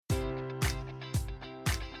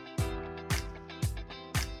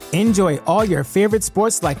Enjoy all your favorite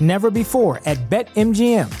sports like never before at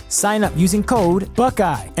BetMGM. Sign up using code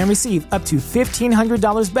Buckeye and receive up to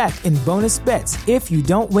 $1,500 back in bonus bets if you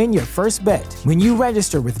don't win your first bet. When you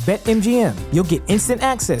register with BetMGM, you'll get instant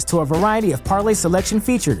access to a variety of parlay selection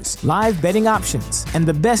features, live betting options, and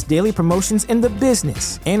the best daily promotions in the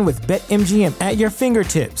business. And with BetMGM at your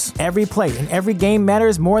fingertips, every play and every game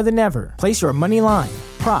matters more than ever. Place your money line,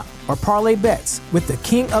 prop, or parlay bets with the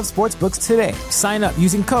king of sportsbooks today. Sign up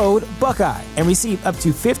using code Buckeye and receive up to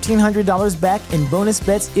 $1,500 back in bonus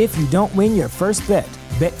bets if you don't win your first bet.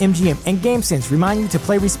 BetMGM and GameSense remind you to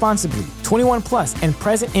play responsibly. 21 plus and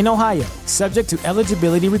present in Ohio, subject to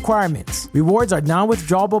eligibility requirements. Rewards are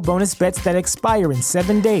non-withdrawable bonus bets that expire in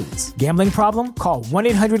 7 days. Gambling problem? Call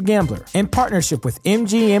 1-800-GAMBLER. In partnership with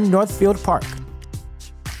MGM Northfield Park.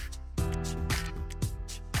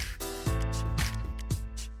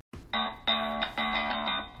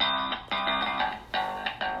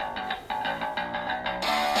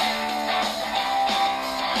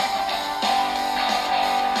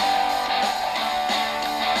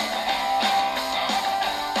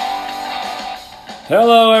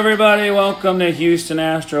 Hello, everybody. Welcome to Houston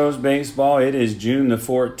Astros baseball. It is June the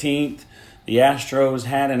 14th. The Astros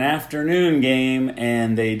had an afternoon game,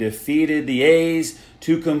 and they defeated the A's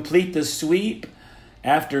to complete the sweep.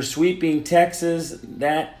 After sweeping Texas,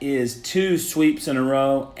 that is 2 sweeps in a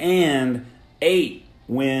row and 8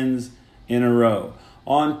 wins in a row.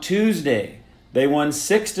 On Tuesday, they won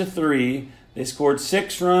 6-3. They scored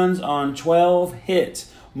 6 runs on 12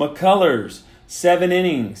 hits. McCullers, 7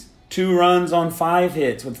 innings. 2 runs on 5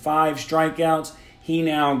 hits with 5 strikeouts. He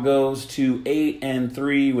now goes to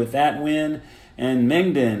 8-3 with that win. And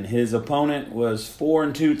Mengden, his opponent, was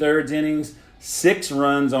 4 2/3 innings, 6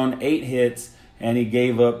 runs on 8 hits, and he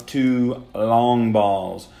gave up 2 long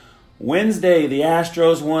balls. Wednesday, the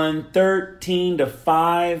Astros won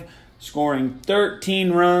 13-5, scoring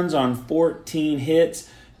 13 runs on 14 hits.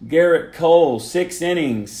 Garrett Cole, 6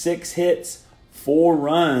 innings, 6 hits, 4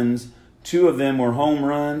 runs. 2 of them were home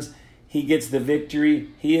runs. He gets the victory.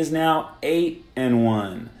 He is now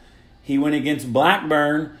 8-1. He went against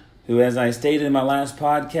Blackburn, who, as I stated in my last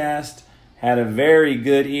podcast, had a very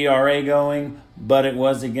good ERA going, but it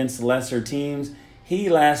was against lesser teams. He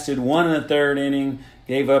lasted 1 1/3 inning,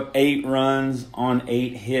 gave up 8 runs on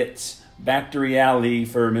 8 hits. Back to reality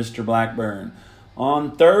for Mr. Blackburn.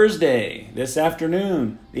 On Thursday, this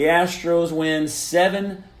afternoon, the Astros win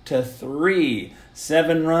 7-3.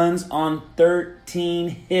 7 runs on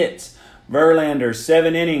 13 hits. Verlander,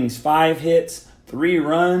 7 innings, 5 hits, 3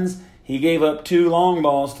 runs. He gave up 2 long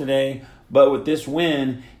balls today, but with this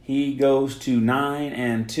win, he goes to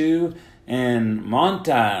 9-2. And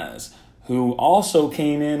Montas, who also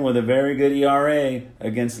came in with a very good ERA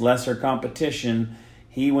against lesser competition,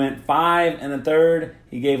 he went 5 1/3.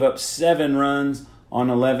 He gave up 7 runs on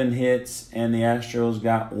 11 hits, and the Astros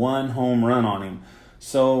got 1 home run on him.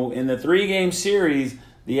 So in the 3-game series,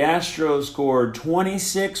 the Astros scored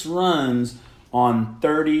 26 runs on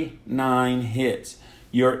 39 hits.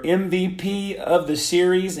 Your MVP of the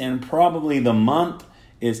series and probably the month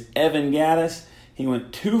is Evan Gattis. He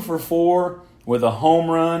went 2 for 4 with a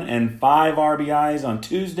home run and 5 RBIs on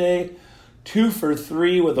Tuesday, 2 for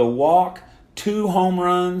 3 with a walk, 2 home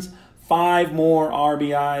runs, 5 more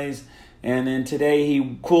RBIs, and then today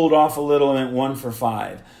he cooled off a little and went 1 for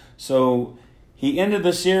 5. So he ended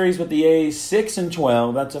the series with the A's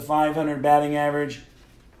 6-12. That's a .500 batting average,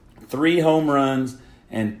 3 home runs,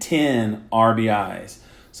 and 10 RBIs.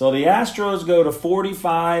 So the Astros go to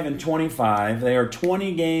 45-25. They are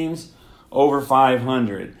 20 games over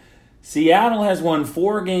 .500. Seattle has won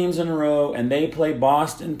 4 games in a row, and they play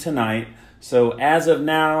Boston tonight. So as of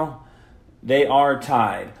now, they are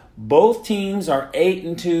tied. Both teams are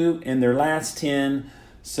 8-2 in their last 10.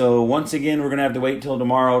 So once again, we're going to have to wait till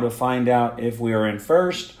tomorrow to find out if we are in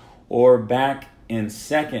first or back in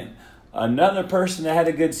second. Another person that had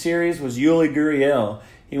a good series was Yuli Gurriel.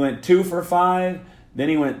 He went 2 for 5, then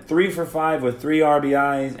he went 3 for 5 with 3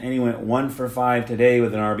 RBIs, and he went 1 for 5 today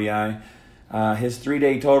with an RBI. His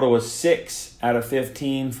 3-day total was 6 out of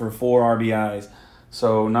 15 for 4 RBIs,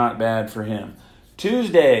 so not bad for him.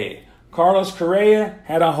 Tuesday, Carlos Correa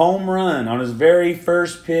had a home run on his very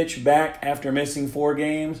first pitch back after missing 4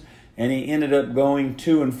 games, and he ended up going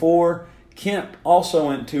 2-4. Kemp also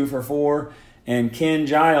went 2 for 4, and Ken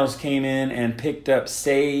Giles came in and picked up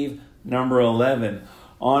save number 11.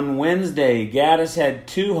 On Wednesday, Gattis had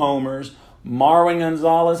 2 homers, Marwin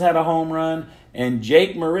Gonzalez had a home run, and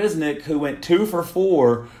Jake Marisnick, who went 2 for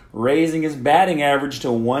 4, raising his batting average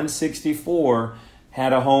to 164,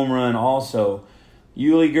 had a home run also.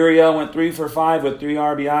 Yuli Gurriel went 3 for 5 with 3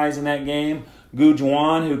 RBIs in that game.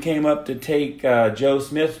 Gujuan, who came up to take Joe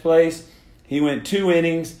Smith's place. He went 2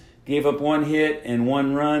 innings, gave up 1 hit and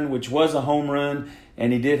 1 run, which was a home run,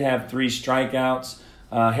 and he did have 3 strikeouts.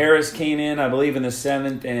 Harris came in, I believe, in the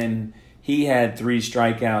 7th, and he had 3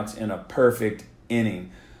 strikeouts in a perfect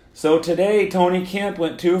inning. So today, Tony Kemp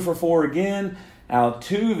went 2 for 4 again.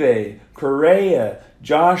 Altuve, Correa,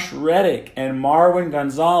 Josh Reddick, and Marwin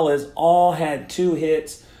Gonzalez all had 2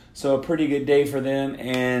 hits, so a pretty good day for them.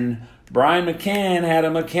 And Brian McCann had a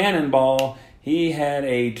McCannon ball. He had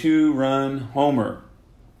a 2-run homer.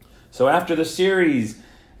 So after the series,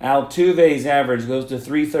 Altuve's average goes to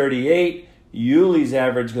 338, Yuli's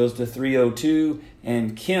average goes to 302,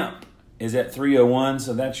 and Kemp is at 301,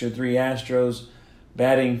 so that's your 3 Astros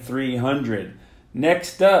batting 300.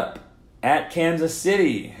 Next up, at Kansas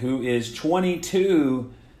City, who is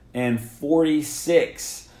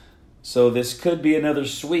 22-46. So this could be another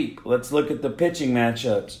sweep. Let's look at the pitching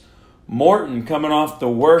matchups. Morton, coming off the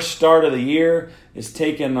worst start of the year, is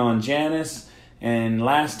taking on Janus. And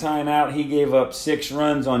last time out, he gave up 6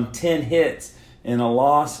 runs on 10 hits in a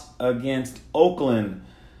loss against Oakland.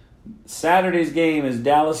 Saturday's game is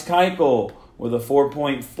Dallas Keuchel with a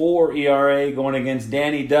 4.4 ERA going against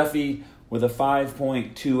Danny Duffy with a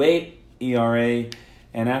 5.28 ERA.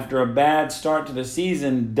 And after a bad start to the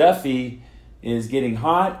season, Duffy is getting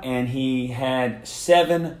hot, and he had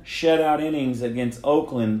 7 shutout innings against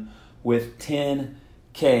Oakland with 10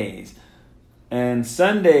 Ks. And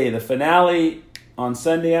Sunday, the finale on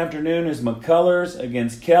Sunday afternoon is McCullers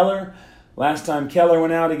against Keller. Last time Keller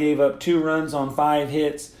went out, he gave up 2 runs on 5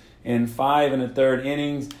 hits in 5 1/3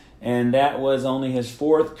 innings, and that was only his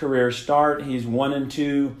 4th career start. He's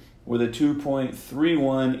 1-2 with a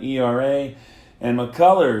 2.31 ERA. And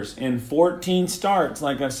McCullers, in 14 starts,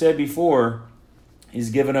 like I've said before,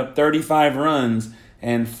 he's given up 35 runs,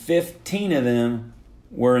 and 15 of them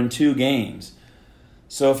were in 2 games.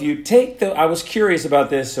 So if you take I was curious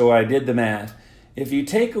about this, so I did the math. If you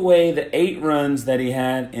take away the 8 runs that he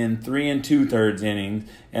had in 3 2/3 innings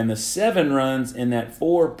and the 7 runs in that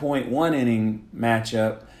 4.1 inning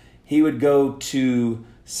matchup, he would go to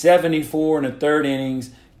 74 1/3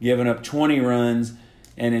 innings, giving up 20 runs,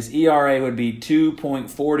 and his ERA would be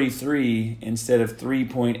 2.43 instead of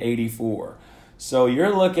 3.84. So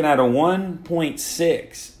you're looking at a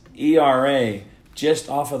 1.6 ERA just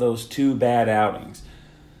off of those 2 bad outings.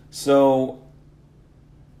 So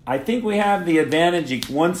I think we have the advantage.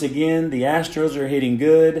 Once again, the Astros are hitting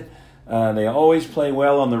good. They always play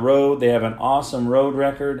well on the road. They have an awesome road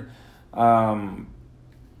record.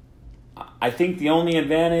 I think the only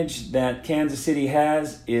advantage that Kansas City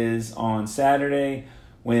has is on Saturday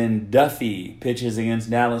when Duffy pitches against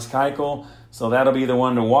Dallas Keuchel. So that'll be the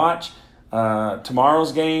one to watch.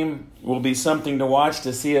 Tomorrow's game will be something to watch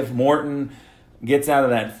to see if Morton gets out of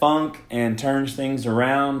that funk and turns things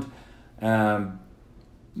around.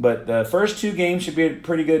 But the first 2 games should be a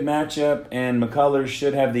pretty good matchup, and McCullers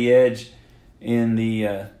should have the edge in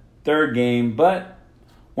the 3rd game. But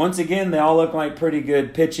once again, they all look like pretty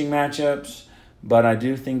good pitching matchups. But I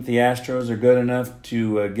do think the Astros are good enough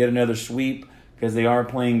to get another sweep because they are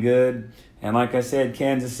playing good. And like I said,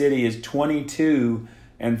 Kansas City is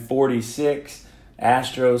 22-46.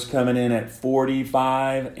 Astros coming in at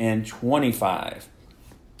 45-25.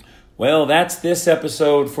 Well, that's this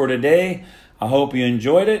episode for today. I hope you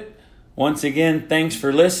enjoyed it. Once again, thanks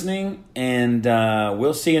for listening, and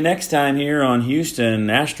we'll see you next time here on Houston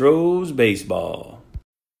Astros Baseball.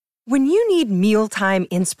 When you need mealtime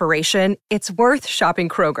inspiration, it's worth shopping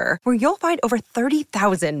Kroger, where you'll find over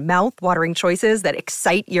 30,000 mouth-watering choices that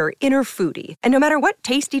excite your inner foodie. And no matter what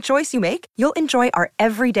tasty choice you make, you'll enjoy our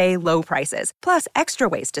everyday low prices, plus extra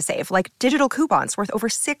ways to save, like digital coupons worth over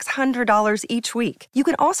 $600 each week. You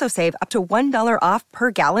can also save up to $1 off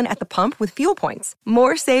per gallon at the pump with fuel points.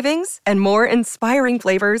 More savings and more inspiring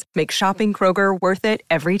flavors make shopping Kroger worth it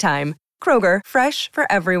every time. Kroger, fresh for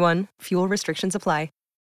everyone. Fuel restrictions apply.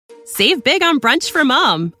 Save big on brunch for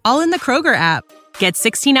mom, all in the Kroger app. Get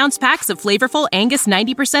 16-ounce packs of flavorful Angus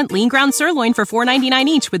 90% lean ground sirloin for $4.99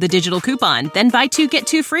 each with a digital coupon. Then buy 2, get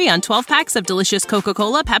 2 free on 12 packs of delicious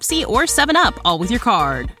Coca-Cola, Pepsi, or 7-Up, all with your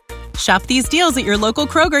card. Shop these deals at your local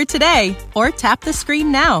Kroger today, or tap the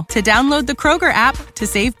screen now to download the Kroger app to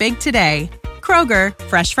save big today. Kroger,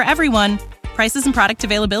 fresh for everyone. Prices and product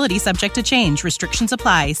availability subject to change. Restrictions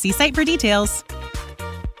apply. See site for details.